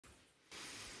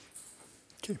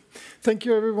Okay. Thank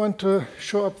you, everyone, to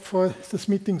show up for this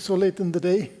meeting so late in the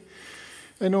day.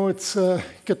 I know it's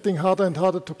getting harder and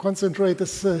harder to concentrate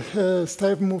as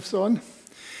time moves on.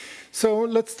 So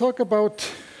let's talk about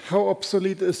how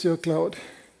obsolete is your cloud.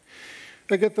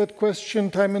 I get that question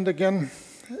time and again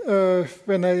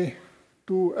when I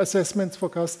do assessments for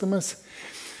customers.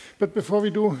 But before we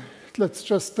do, let's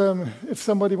just, if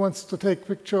somebody wants to take a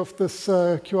picture of this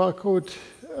QR code,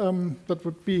 that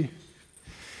would be,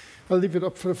 I'll leave it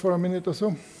up for a minute or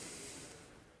so.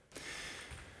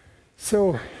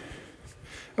 So,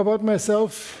 about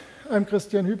myself, I'm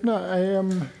Christian Huebner. I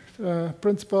am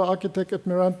principal architect at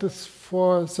Mirantis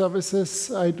for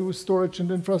services. I do storage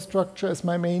and infrastructure as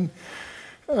my main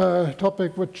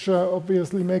topic, which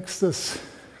obviously makes this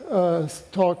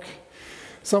talk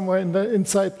somewhere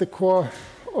inside the core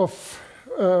of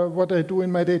what I do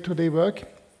in my day-to-day work.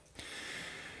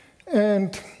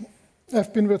 And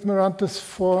I've been with Mirantis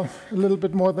for a little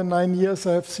bit more than 9 years.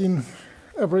 I've seen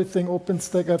everything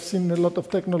OpenStack. I've seen a lot of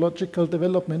technological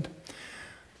development.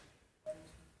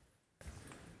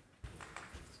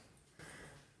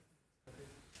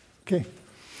 Okay.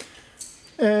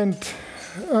 And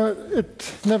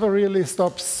it never really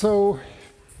stops. So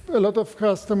a lot of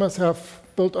customers have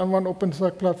built on one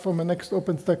OpenStack platform, a next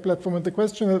OpenStack platform. And the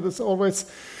question that is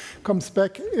always comes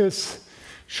back is,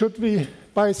 should we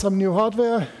buy some new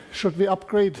hardware? Should we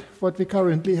upgrade what we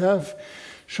currently have?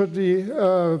 Should we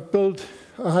build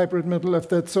a hybrid middle of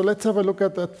that? So let's have a look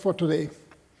at that for today.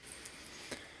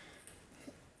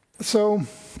 So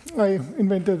I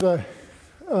invented a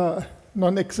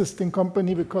non-existing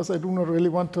company because I do not really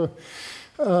want to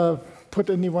put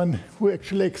anyone who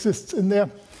actually exists in there.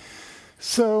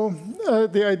 So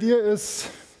the idea is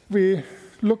we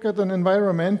look at an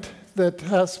environment that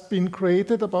has been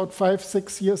created about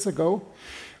 5-6 years ago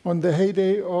on the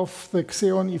heyday of the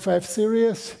Xeon E5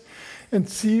 series and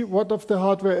see what of the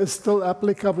hardware is still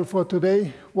applicable for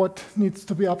today, what needs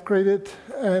to be upgraded,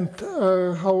 and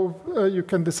how you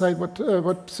can decide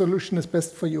what solution is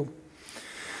best for you.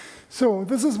 So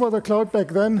this is what a cloud back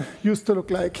then used to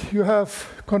look like. You have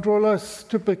controllers,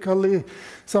 typically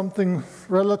something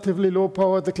relatively low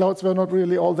power. The clouds were not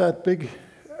really all that big.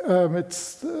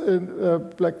 It's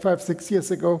like 5-6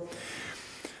 years ago.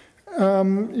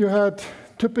 You had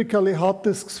typically hard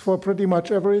disks for pretty much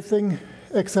everything,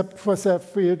 except for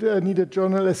Ceph. We needed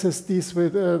journal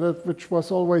SSDs, which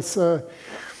was always a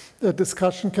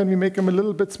discussion. Can we make them a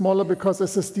little bit smaller because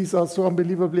SSDs are so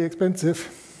unbelievably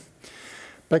expensive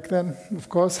back then, of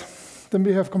course. Then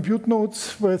we have compute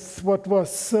nodes with what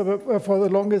was, for the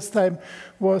longest time,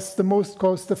 was the most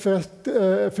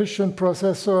cost-efficient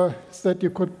processor that you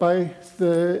could buy,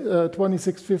 the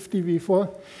 2650 V4.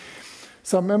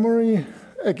 Some memory,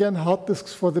 again, hard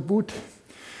disks for the boot,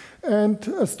 and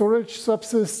a storage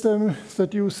subsystem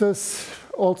that uses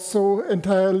also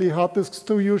entirely hard disks,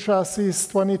 2U chassis,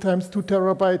 20 times 2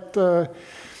 terabyte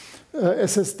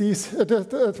SSDs,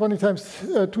 20 times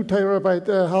 2 terabyte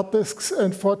hard disks,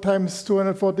 and 4 times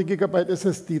 240 gigabyte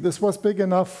SSD. This was big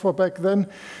enough for back then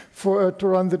to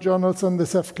run the journals on the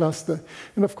Ceph cluster.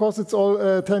 And of course, it's all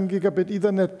 10 gigabit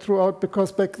Ethernet throughout,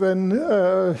 because back then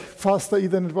faster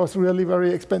Ethernet was really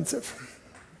very expensive.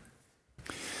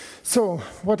 So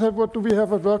what do we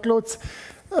have at workloads?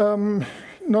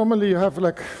 Normally, you have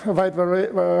like a wide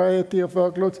variety of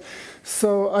workloads.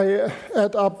 So I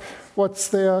add up what's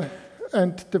there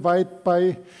and divide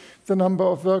by the number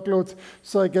of workloads,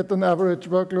 so I get an average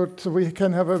workload, so we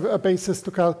can have a basis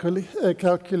to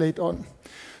calculate on.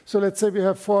 So let's say we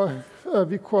have 4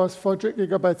 vCores, 4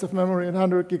 gigabytes of memory, and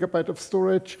 100 gigabytes of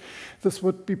storage. This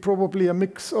would be probably a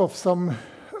mix of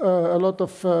a lot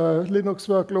of Linux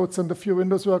workloads and a few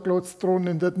Windows workloads thrown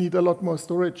in that need a lot more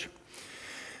storage.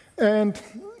 And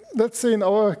let's say in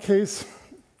our case,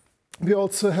 we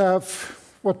also have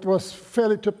what was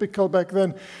fairly typical back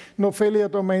then, no failure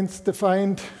domains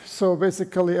defined. So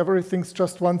basically, everything's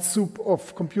just one soup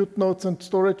of compute nodes and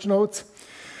storage nodes.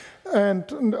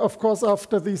 And of course,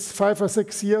 after these 5 or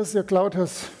 6 years, your cloud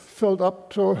has filled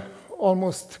up to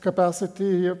almost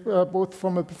capacity, both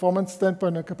from a performance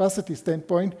standpoint and capacity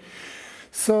standpoint.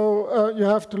 So you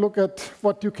have to look at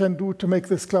what you can do to make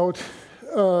this cloud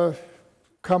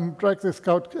drag this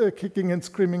cloud kicking and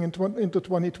screaming into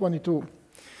 2022.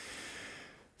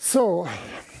 So,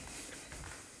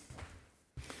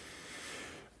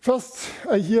 first,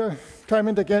 I hear time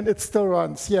and again, it still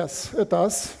runs. Yes, it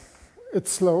does.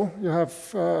 It's slow. You have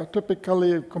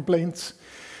typically complaints.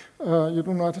 We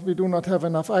do not have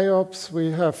enough IOPS.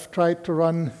 We have tried to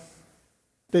run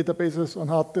databases on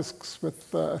hard disks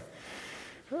with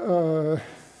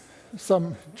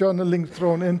some journaling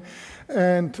thrown in,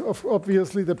 and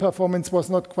obviously the performance was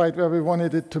not quite where we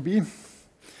wanted it to be.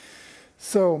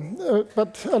 So,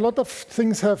 but a lot of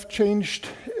things have changed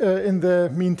in the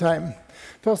meantime.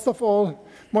 First of all,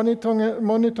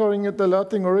 monitoring and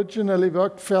alerting originally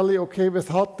worked fairly okay with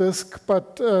hard disk,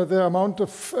 but the amount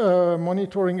of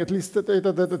monitoring, at least the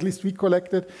data that at least we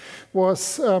collected,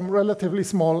 was relatively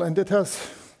small, and it has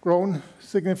grown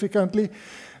significantly,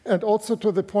 and also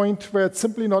to the point where it's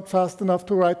simply not fast enough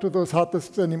to write to those hard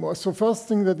disks anymore. So first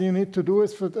thing that you need to do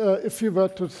is, if you were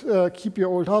to keep your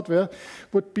old hardware,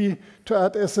 would be to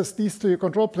add SSDs to your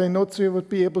control plane node, so you would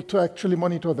be able to actually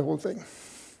monitor the whole thing.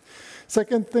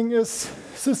 Second thing is,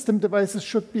 system devices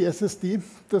should be SSD.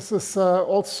 This is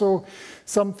also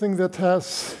something that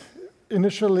has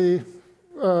initially,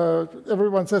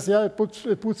 everyone says, yeah,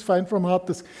 it boots fine from hard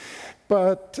disk.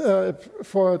 But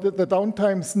for the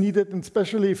downtimes needed, and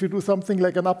especially if you do something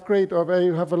like an upgrade or where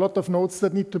you have a lot of nodes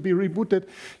that need to be rebooted,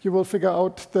 you will figure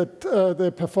out that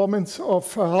the performance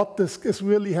of a hard disk is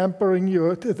really hampering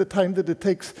you the time that it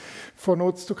takes for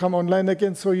nodes to come online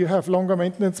again. So you have longer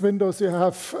maintenance windows. You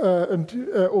have, and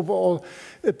overall,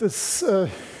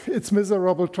 it's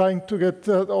miserable trying to get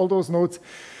all those nodes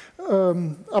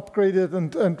upgraded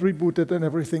and rebooted and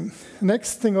everything.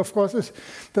 Next thing, of course, is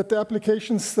that the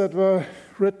applications that were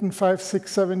written 5,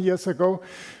 6, 7 years ago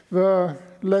were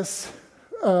less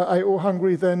I/O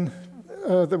hungry than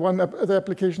the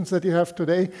applications that you have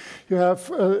today. You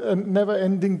have a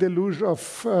never-ending deluge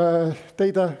of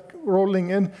data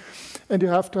rolling in, and you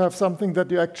have to have something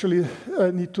that you actually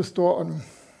need to store on.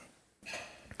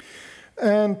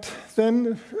 And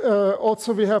then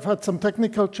also we have had some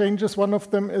technical changes. One of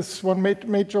them is one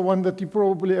major one that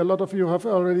probably a lot of you have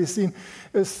already seen,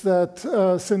 is that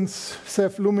since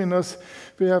Ceph Luminous,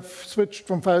 we have switched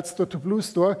from FileStore to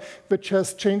BlueStore, which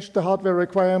has changed the hardware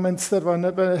requirements that were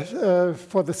never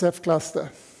for the Ceph cluster.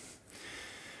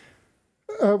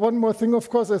 One more thing,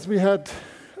 of course, as we had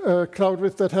cloud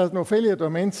that has no failure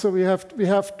domains, so we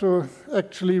have to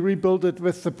actually rebuild it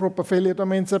with the proper failure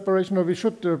domain separation, or we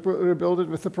should rebuild it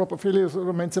with the proper failure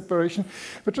domain separation,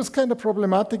 which is kind of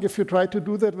problematic if you try to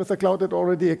do that with a cloud that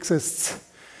already exists.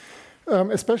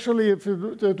 Especially if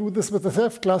you do this with a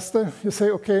Ceph cluster, you say,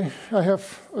 okay, I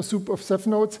have a soup of Ceph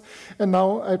nodes, and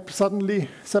now I suddenly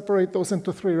separate those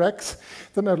into 3 racks,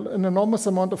 then an enormous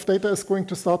amount of data is going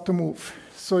to start to move.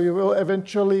 So you will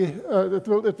eventually, it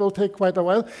will take quite a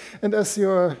while. And as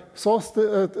your source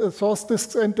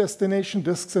disks and destination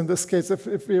disks, in this case,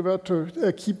 if we were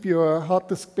to keep your hard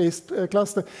disk-based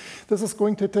cluster, this is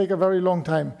going to take a very long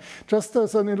time. Just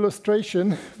as an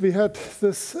illustration, we had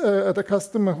this at a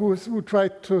customer who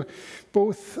tried to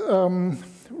both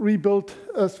rebuild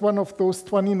as one of those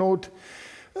 20-node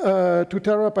 2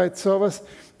 terabyte servers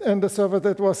and a server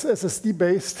that was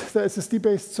SSD-based. The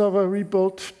SSD-based server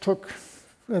rebuild took,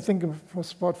 I think it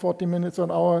was about 40 minutes an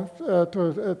hour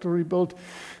to rebuild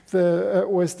the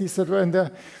OSDs that were in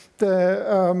there.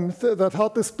 That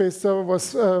hard disk-based server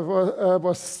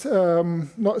was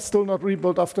still not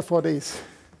rebuilt after 4 days.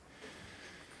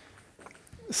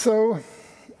 So,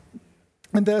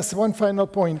 and there's one final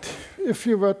point. If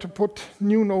you were to put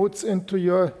new nodes into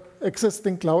your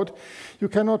existing cloud, you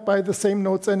cannot buy the same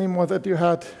nodes anymore that you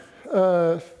had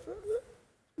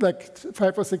like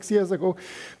 5 or 6 years ago,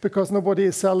 because nobody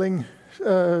is selling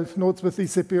nodes with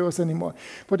these CPUs anymore.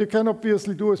 What you can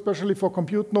obviously do, especially for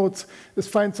compute nodes, is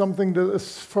find something that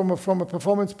is from a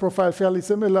performance profile fairly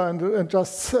similar and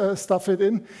just stuff it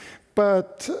in.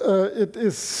 But it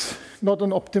is not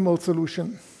an optimal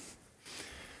solution.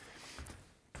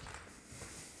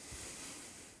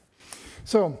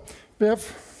 So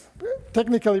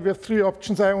technically, we have 3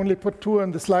 options. I only put 2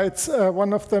 on the slides.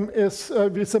 One of them is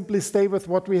we simply stay with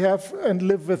what we have and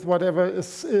live with whatever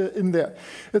is in there.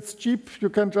 It's cheap. You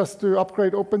can just do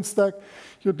upgrade OpenStack.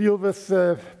 You deal with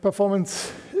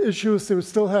performance issues. You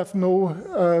still have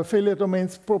no failure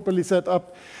domains properly set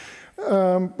up.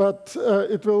 But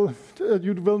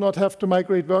you will not have to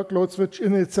migrate workloads, which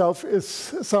in itself is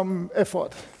some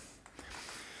effort.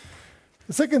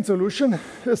 The second solution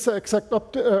is the exact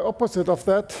opposite of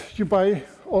that. You buy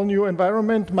all new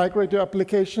environment, migrate your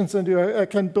applications, and you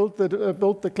can build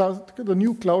the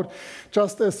new cloud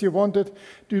just as you want it.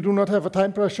 You do not have a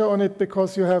time pressure on it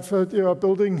because you are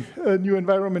building a new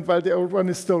environment while the old one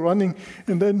is still running,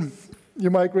 and then you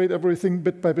migrate everything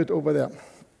bit by bit over there.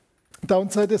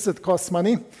 Downside is it costs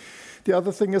money. The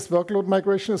other thing is workload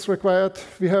migration is required.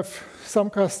 We have some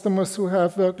customers who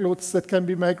have workloads that can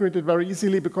be migrated very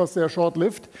easily because they are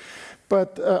short-lived.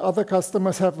 But other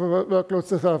customers have workloads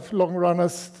that have long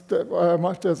runners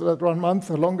that run months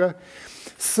or longer.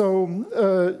 So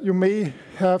you may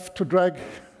have to drag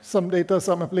some data,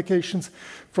 some applications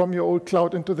from your old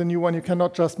cloud into the new one. You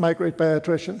cannot just migrate by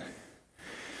attrition.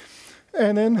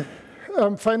 And then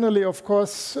finally, of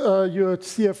course, your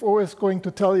CFO is going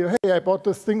to tell you, hey, I bought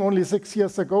this thing only 6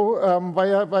 years ago.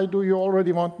 Why do you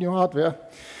already want new hardware?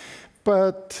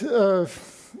 But,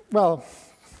 well,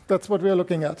 that's what we're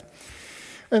looking at.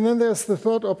 And then there's the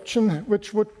third option,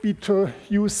 which would be to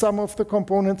use some of the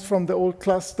components from the old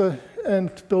cluster and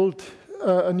build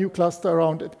a new cluster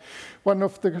around it. One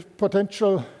of the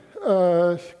potential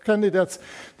candidates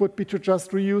would be to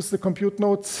just reuse the compute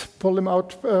nodes, pull them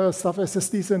out, stuff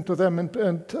SSDs into them,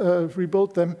 and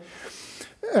rebuild them.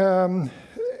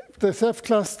 The Ceph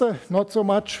cluster, not so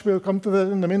much. We'll come to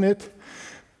that in a minute.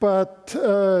 But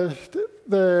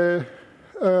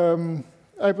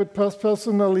I would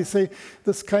personally say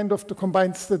this kind of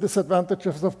combines the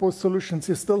disadvantages of both solutions.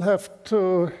 You still have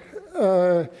to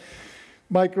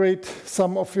migrate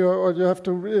some of your, or you have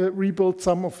to rebuild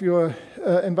some of your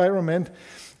environment,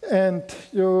 and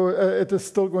it is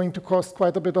still going to cost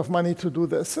quite a bit of money to do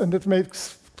this. And it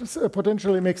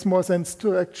potentially makes more sense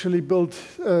to actually build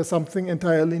something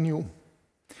entirely new.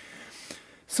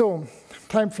 So,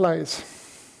 time flies.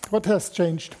 What has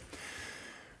changed?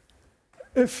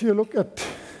 If you look at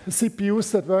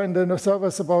CPUs that were in the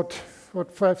servers about,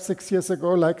 5-6 years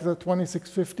ago, like the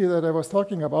 2650 that I was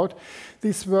talking about,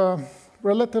 these were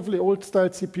relatively old-style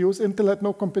CPUs. Intel had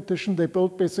no competition. They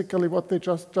built basically what they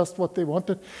just what they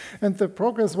wanted, and the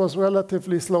progress was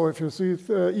relatively slow. If you see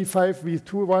E5,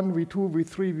 V1, V2,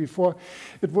 V3, V4,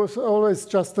 it was always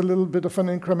just a little bit of an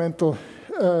incremental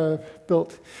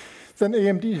build. Then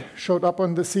AMD showed up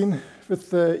on the scene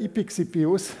with the EPIC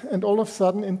CPUs, and all of a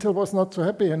sudden Intel was not so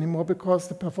happy anymore because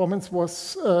the performance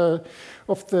was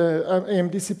of the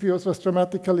AMD CPUs was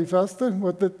dramatically faster.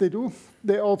 What did they do?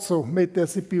 They also made their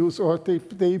CPUs, or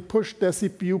they pushed their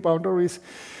CPU boundaries,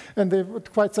 and they were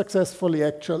quite successfully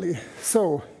actually.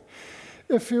 So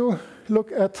if you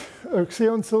look at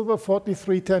Xeon Silver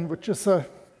 4310, which is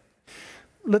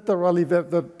literally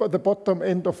the bottom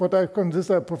end of what I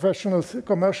consider a professional,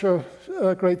 commercial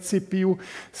grade CPU.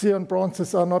 Xeon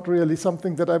Bronzes are not really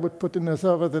something that I would put in a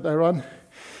server that I run.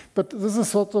 But this is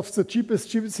sort of the cheapest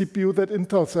CPU that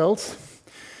Intel sells.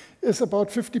 Is about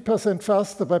 50%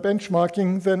 faster by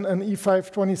benchmarking than an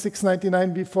E5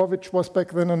 2699 V4, which was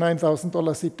back then a $9,000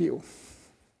 CPU.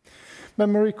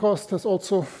 Memory cost has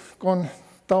also gone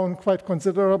down quite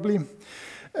considerably.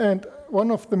 And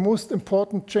one of the most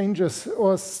important changes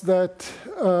was that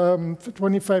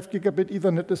 25 gigabit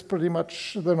Ethernet is pretty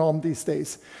much the norm these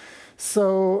days.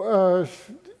 So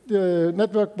the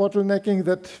network bottlenecking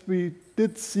that we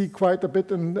did see quite a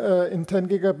bit in 10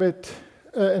 gigabit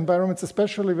environments,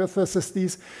 especially with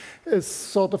SSDs, is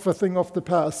sort of a thing of the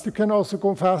past. You can also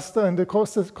go faster, and the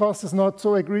cost is not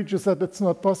so egregious that it's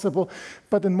not possible.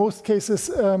 But in most cases,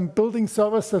 building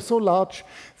servers are so large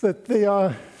that they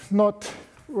are not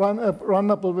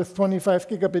runnable with 25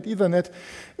 gigabit Ethernet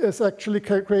is actually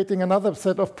creating another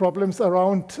set of problems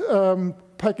around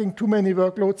packing too many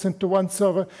workloads into one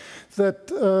server that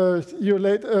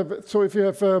so if you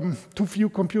have too few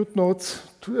compute nodes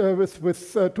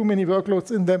with too many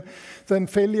workloads in them, then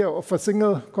failure of a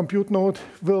single compute node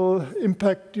will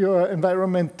impact your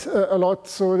environment a lot.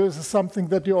 So this is something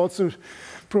that you also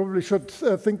probably should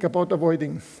think about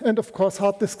avoiding. And of course,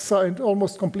 hard disks are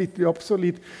almost completely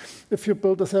obsolete. If you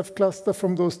build a Ceph cluster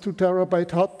from those 2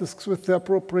 terabyte hard disks with the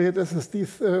appropriate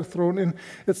SSDs thrown in,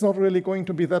 it's not really going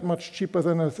to be that much cheaper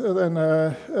than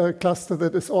a cluster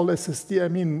that is all SSD, I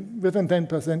mean, within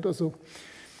 10% or so.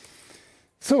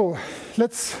 So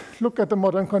let's look at the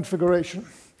modern configuration.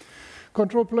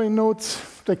 Control plane nodes,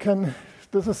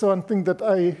 this is one thing that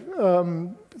I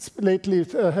lately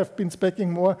have been speccing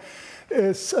more,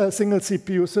 is a single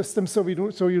CPU system,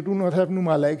 so you do not have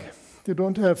NUMA lag. You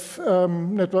don't have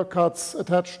network cards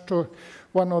attached to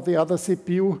one or the other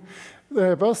CPU.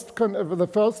 The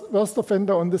worst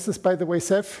offender on this is, by the way,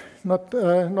 Ceph, not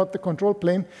the control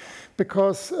plane,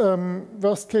 because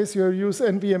worst case you use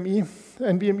NVMe.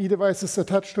 NVMe devices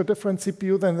attached to a different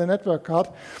CPU than the network card.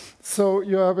 So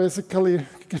you are basically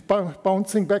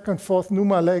bouncing back and forth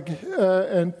NUMA lag,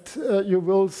 and you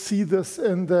will see this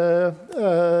in the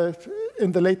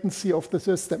latency of the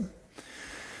system.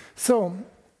 So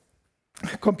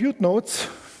compute nodes,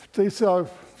 these are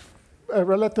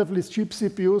relatively cheap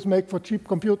CPUs, make for cheap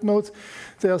compute nodes.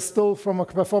 They are still, from a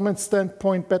performance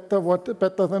standpoint,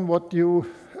 better than what you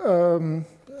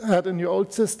had in your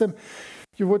old system.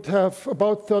 you would have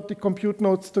about 30 compute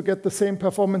nodes to get the same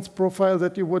performance profile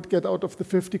that you would get out of the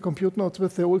 50 compute nodes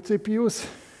with the old CPUs.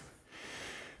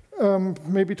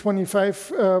 Maybe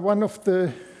 25. One of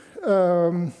the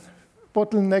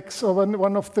bottlenecks, or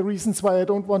one of the reasons why I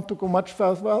don't want to go much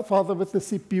farther with the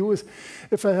CPU is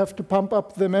if I have to pump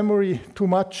up the memory too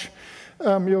much,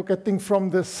 you're getting from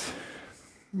this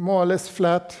more or less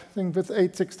flat thing with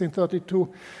 8, 16,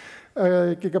 32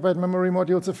 gigabyte memory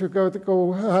modules. If you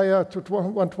go higher to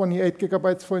 128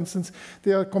 gigabytes, for instance,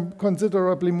 they are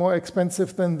considerably more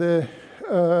expensive than the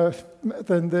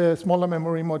smaller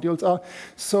memory modules are.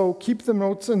 So keep the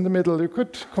nodes in the middle. You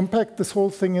could compact this whole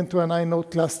thing into an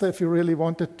i-node cluster if you really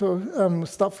wanted to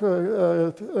stuff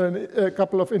a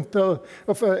couple of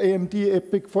AMD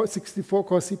EPIC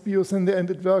 64-core CPUs in there, and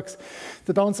it works.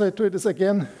 The downside to it is,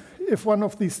 again, if one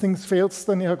of these things fails,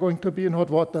 then you are going to be in hot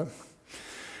water.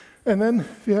 And then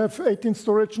we have 18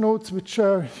 storage nodes, which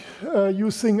are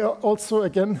using also,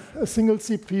 again, a single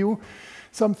CPU.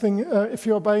 Something, if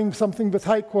you're buying something with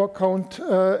high core count,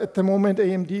 at the moment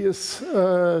AMD is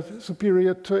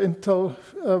superior to Intel.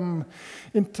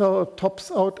 Intel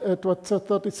tops out at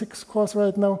 36 cores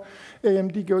right now.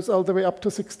 AMD goes all the way up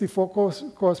to 64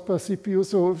 cores per CPU.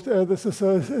 So this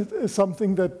is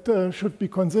something that should be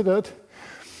considered.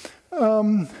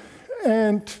 And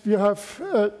we have,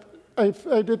 I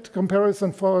did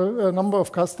comparison for a number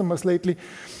of customers lately.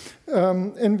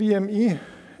 NVMe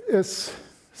is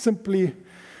simply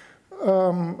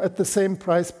at the same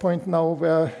price point now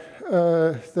where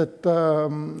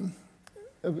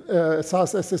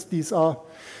SAS SSDs are.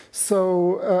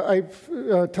 So I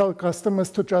tell customers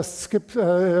to just skip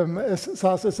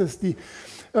SAS SSD.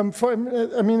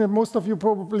 I mean, most of you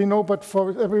probably know, but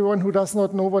for everyone who does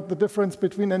not know what the difference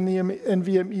between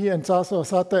NVMe and SAS or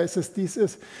SATA SSDs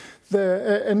is,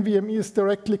 the NVMe is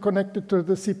directly connected to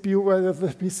the CPU via the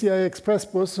PCI Express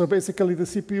bus. So basically, the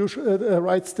CPU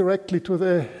writes directly to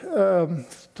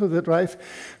the drive,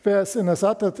 whereas in the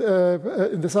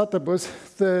SATA bus,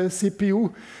 the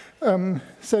CPU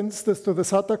sends this to the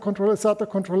SATA controller. SATA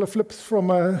controller flips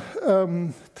from a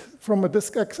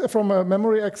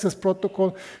memory access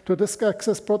protocol to a disk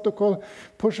access protocol,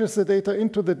 pushes the data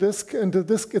into the disk, and the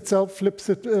disk itself flips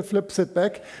it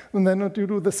back, and then you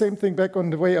do the same thing back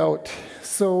on the way out.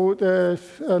 So the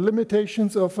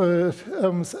limitations of a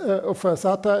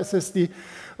SATA SSD,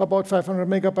 about 500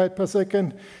 megabyte per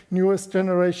second. Newest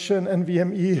generation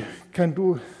NVMe can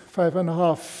do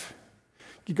 5.5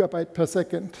 gigabyte per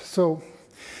second. So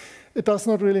it does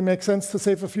not really make sense to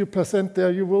save a few percent there.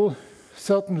 You will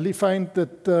certainly find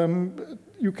that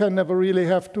you can never really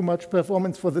have too much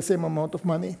performance for the same amount of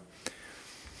money.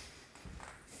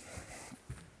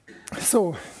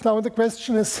 So now the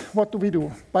question is, what do we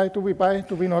do? Do we buy?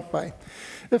 Do we not buy?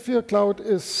 If your cloud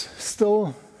is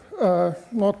still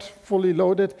not fully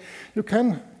loaded, you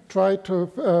can try to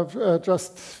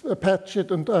just patch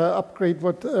it and upgrade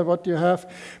what you have.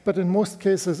 But in most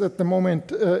cases at the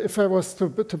moment, if I was to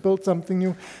build something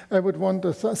new, I would want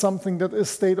something that is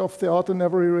state-of-the-art in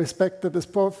every respect, that is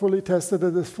fully tested,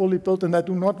 that is fully built, and I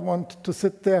do not want to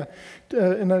sit there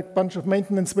in a bunch of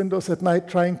maintenance windows at night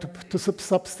trying to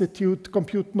substitute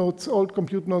compute nodes, old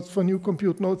compute nodes for new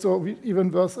compute nodes, or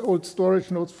even worse, old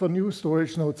storage nodes for new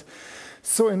storage nodes.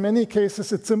 So in many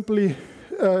cases, it simply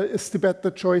is the better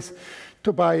choice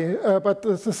to buy. But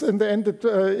this is, in the end,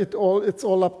 it's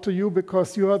all up to you,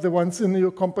 because you are the ones in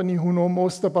your company who know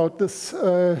most about this,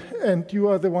 and you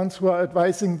are the ones who are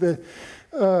advising the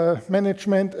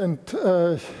management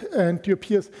and your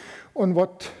peers on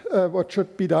what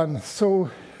should be done. So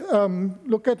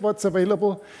look at what's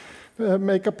available,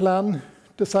 make a plan,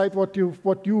 decide what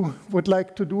you would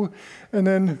like to do, and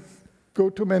then go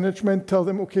to management, tell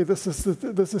them, okay, this is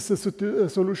the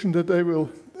solution that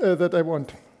I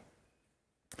want.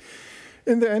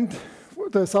 In the end,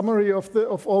 the summary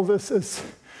of all this is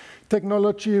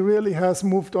technology really has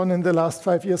moved on in the last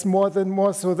 5 years,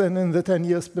 more so than in the 10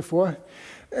 years before.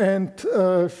 And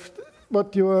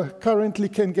what you currently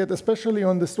can get, especially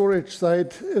on the storage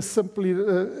side, is simply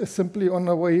on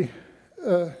the way.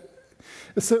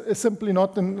 Is simply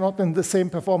not in the same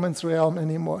performance realm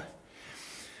anymore.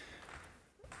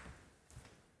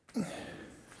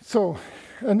 So,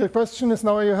 and the question is,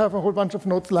 now you have a whole bunch of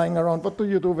nodes lying around. What do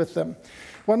you do with them?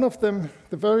 One of them,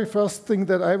 the very first thing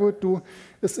that I would do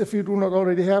is, if you do not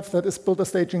already have that, is build a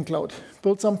staging cloud.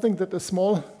 Build something that is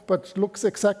small but looks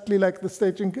exactly like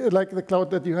the cloud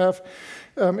that you have.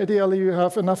 Ideally, you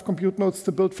have enough compute nodes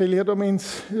to build failure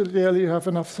domains. Ideally, you have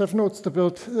enough Ceph nodes to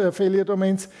build failure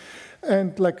domains,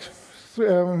 and like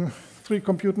 3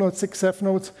 compute nodes, 6 Ceph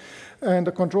nodes. and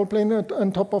a control plane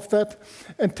on top of that,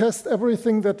 and test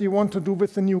everything that you want to do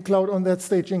with the new cloud on that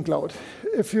staging cloud.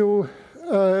 If you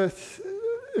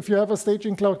have a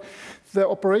staging cloud, the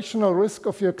operational risk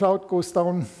of your cloud goes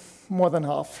down more than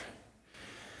half.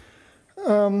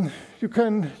 You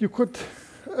could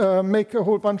make a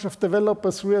whole bunch of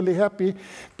developers really happy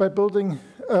by building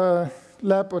a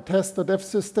lab or test or dev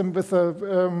system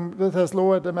that has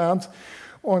lower demands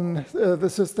on the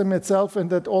system itself, and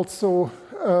that also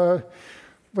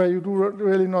where you do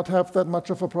really not have that much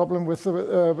of a problem with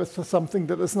something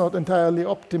that is not entirely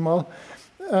optimal.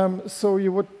 So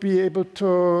you would be able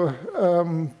to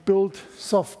build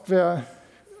software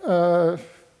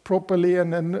properly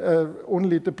and then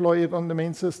only deploy it on the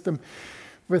main system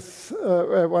with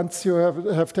once you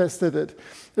have tested it.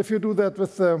 If you do that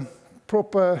with the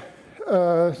proper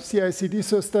CI/CD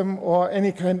system or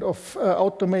any kind of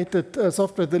automated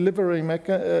software delivery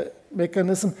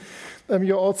mechanism,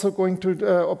 you're also going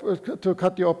to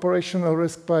cut your operational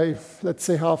risk by, let's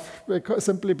say, half,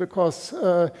 simply because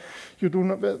you do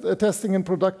not, testing in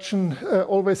production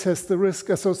always has the risk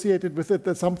associated with it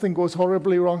that something goes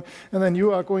horribly wrong, and then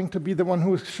you are going to be the one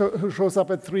who shows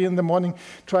up at 3 in the morning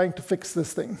trying to fix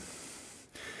this thing.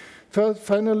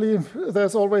 Finally,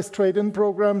 there's always trade-in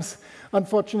programs.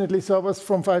 Unfortunately, servers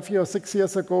from 5 or 6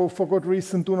 years ago, for good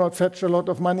reason, do not fetch a lot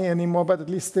of money anymore, but at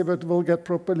least they will get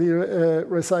properly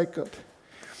recycled.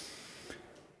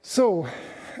 So,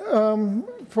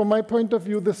 from my point of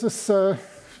view, this is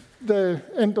the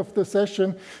end of the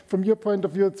session. From your point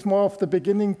of view, it's more of the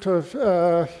beginning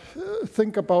to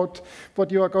think about what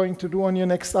you are going to do on your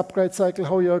next upgrade cycle,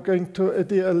 how you are going to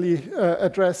ideally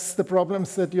address the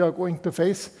problems that you are going to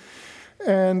face.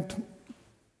 And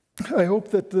I hope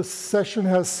that this session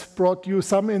has brought you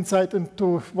some insight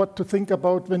into what to think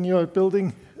about when you are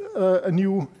building a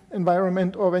new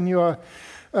environment, or when you are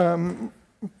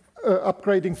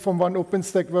upgrading from one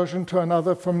OpenStack version to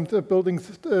another, from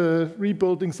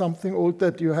rebuilding something old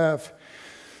that you have.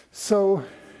 So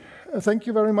thank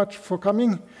you very much for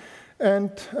coming, and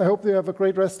I hope you have a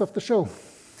great rest of the show.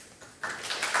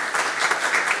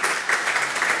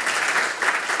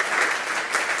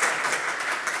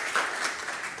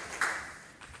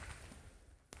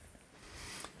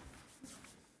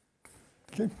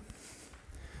 Okay.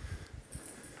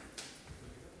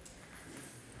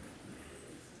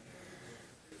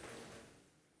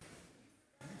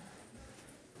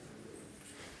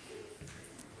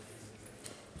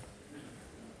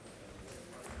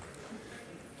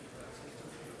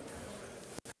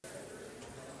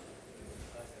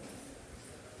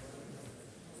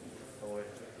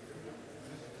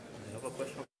 I have a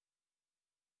question.